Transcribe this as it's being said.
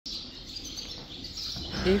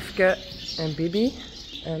Yfke and Bibi,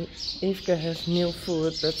 and Yfke has new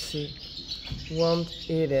food, but she won't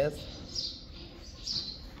eat it.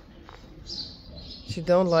 She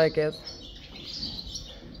don't like it.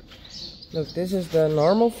 Look, this is the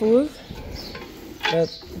normal food,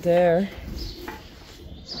 but there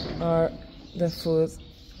are the food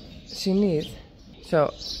she needs.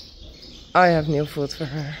 So I have new food for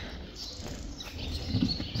her.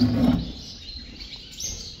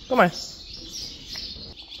 Kom maar.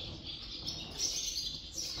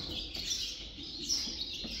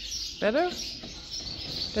 Better?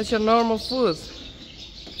 That's your normal food.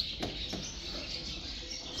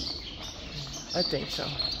 I think so.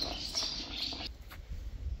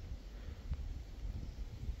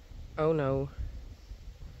 Oh no.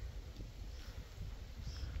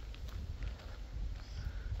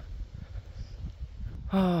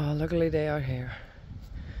 Oh, luckily they are here.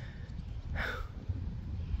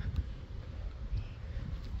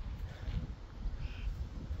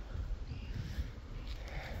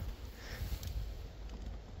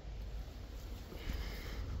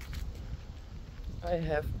 I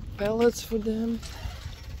have pellets for them.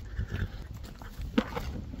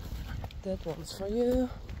 That one's for you.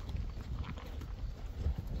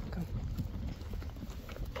 Come.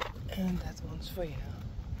 And that one's for you.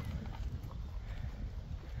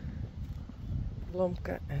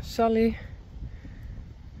 Blomke en Sally.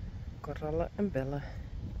 Korallen en bellen.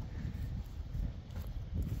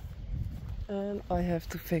 And I have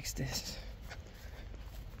to fix this.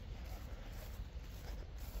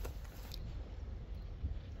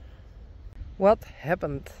 What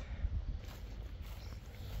happened?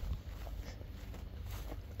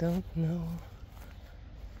 Don't know.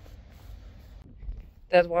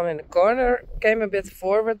 That one in the corner came a bit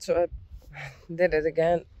forward, so I did it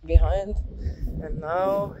again behind, and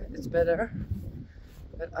now it's better.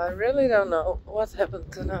 But I really don't know what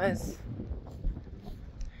happened tonight.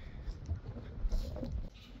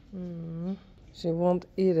 She won't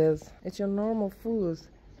eat it. It's your normal food.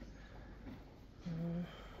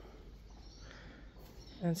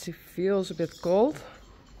 And she feels a bit cold.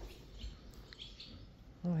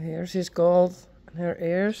 Oh, here she's cold in her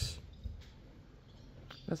ears.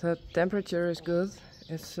 But her temperature is good.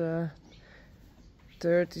 It's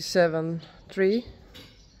 37.3.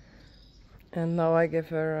 And now I give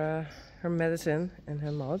her her medicine in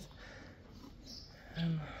her mouth.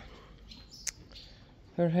 And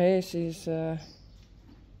her hay she's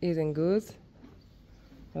eating good.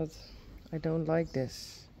 But I don't like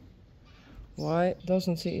this. Why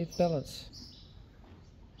doesn't she eat pellets?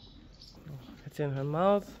 It's in her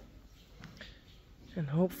mouth, and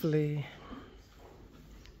hopefully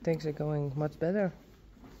things are going much better.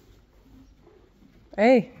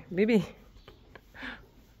 Hey, Bibi.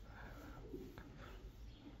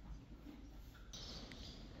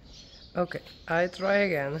 Okay, I try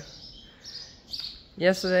again.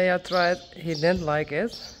 Yesterday I tried, he didn't like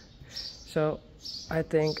it, so I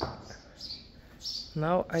think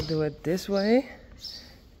now I do it this way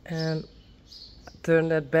and turn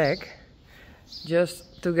that back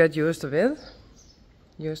just to get used to it,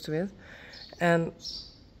 and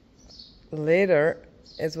later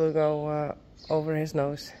it will go over his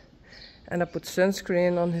nose, and I put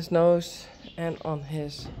sunscreen on his nose and on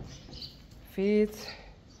his feet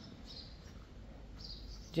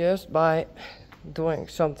just by doing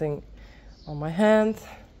something on my hand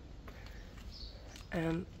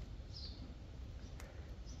and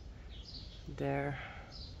there.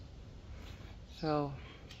 So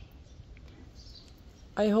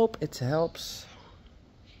I hope it helps.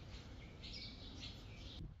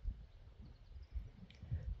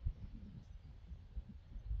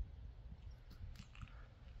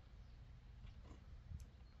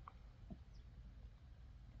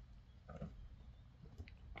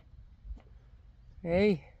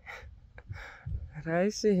 Hey,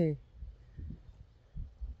 Reintje.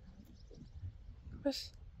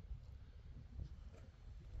 Wat?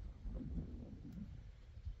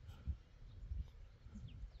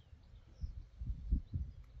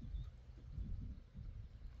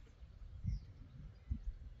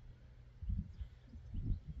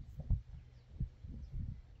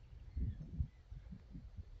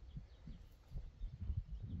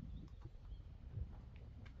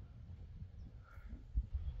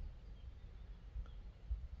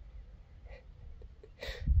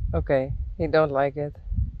 Okay, he don't like it.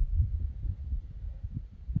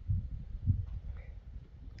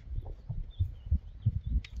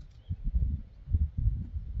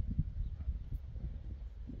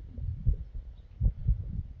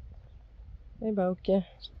 Hey, Boukje.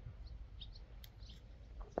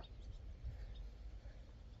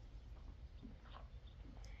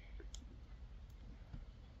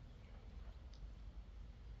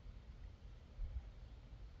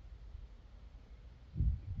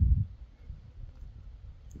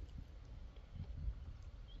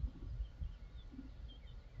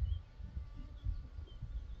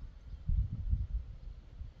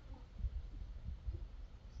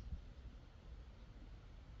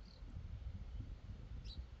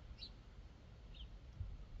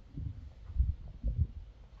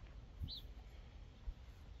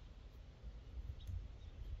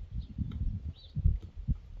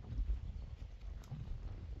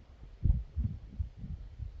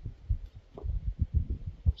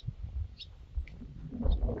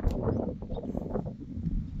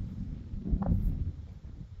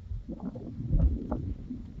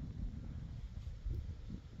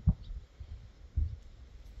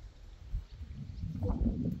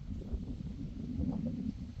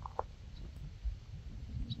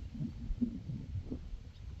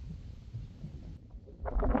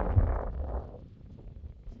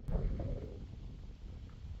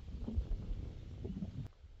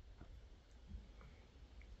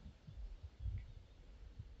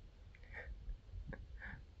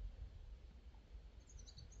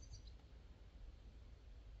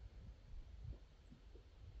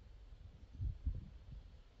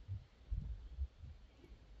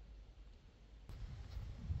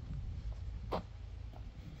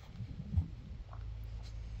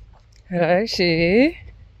 Reintje.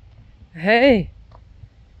 Hey.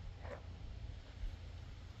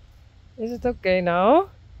 Is it okay now?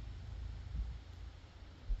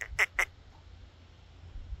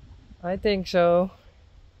 I think so.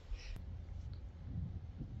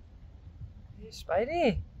 Hey,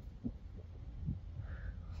 Spidey.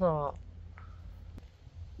 Oh.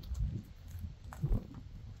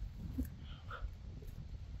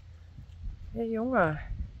 Hey, jongen.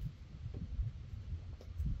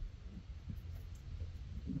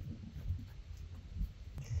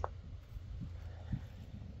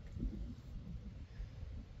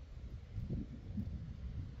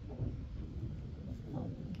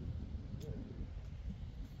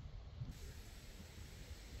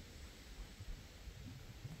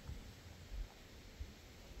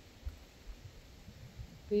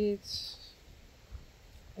 Beats.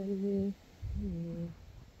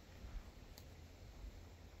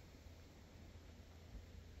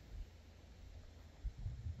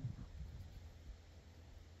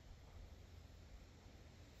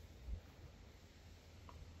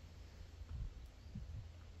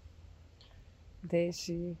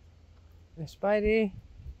 Daisy and Spidey.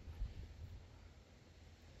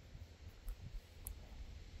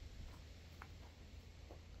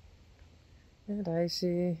 And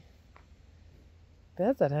Daisy.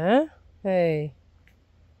 Better, hè? Hey.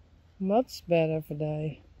 Much better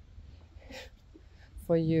today.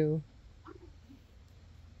 For you.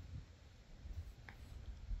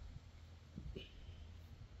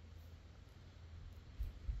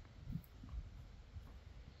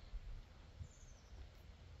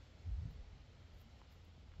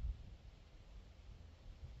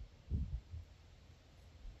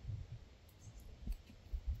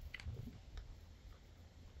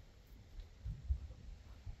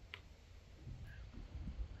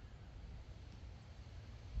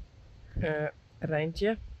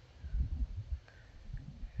 Reintje.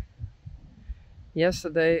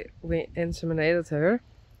 Yesterday we inseminated her,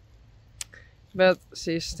 but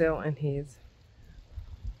she's still in heat.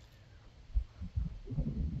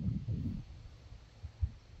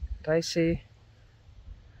 Daisy.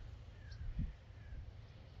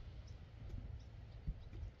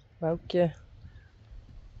 Boukje.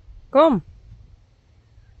 Kom!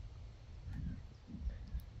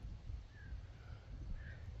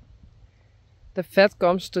 The vet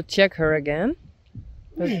comes to check her again,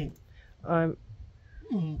 but I'm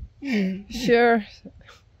sure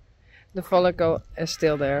the follicle is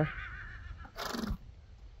still there.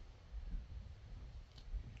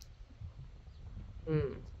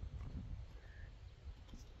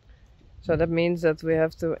 So that means that we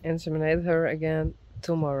have to inseminate her again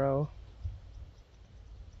tomorrow.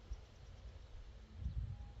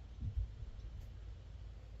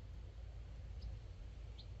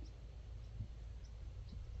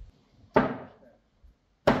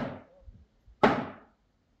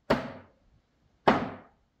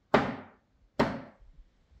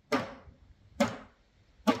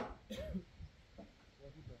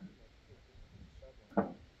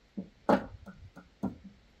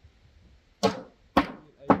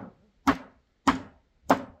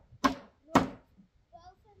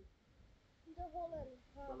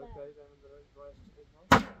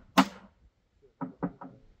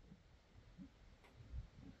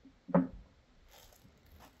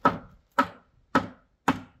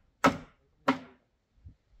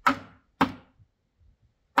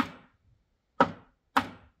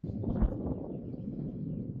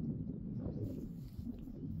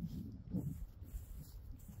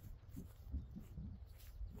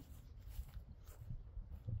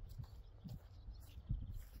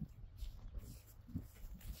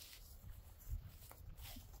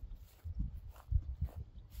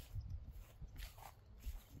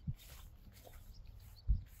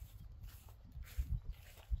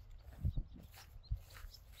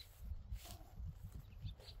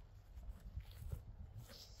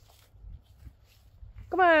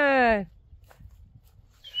 Kom maar!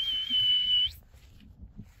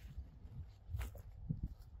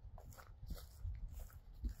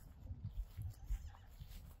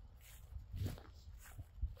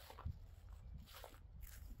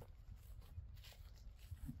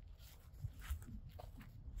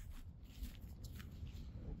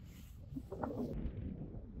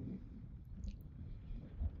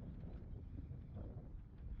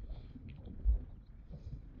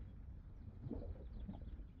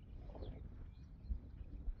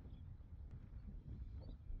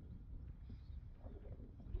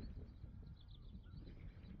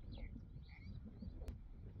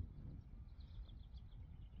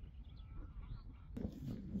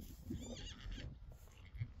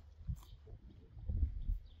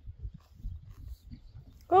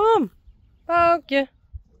 Yfke.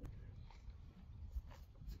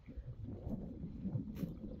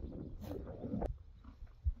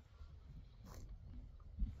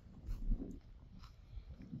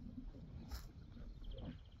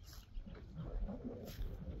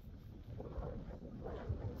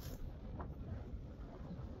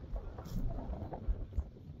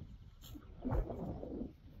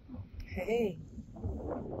 Hey,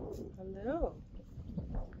 hello.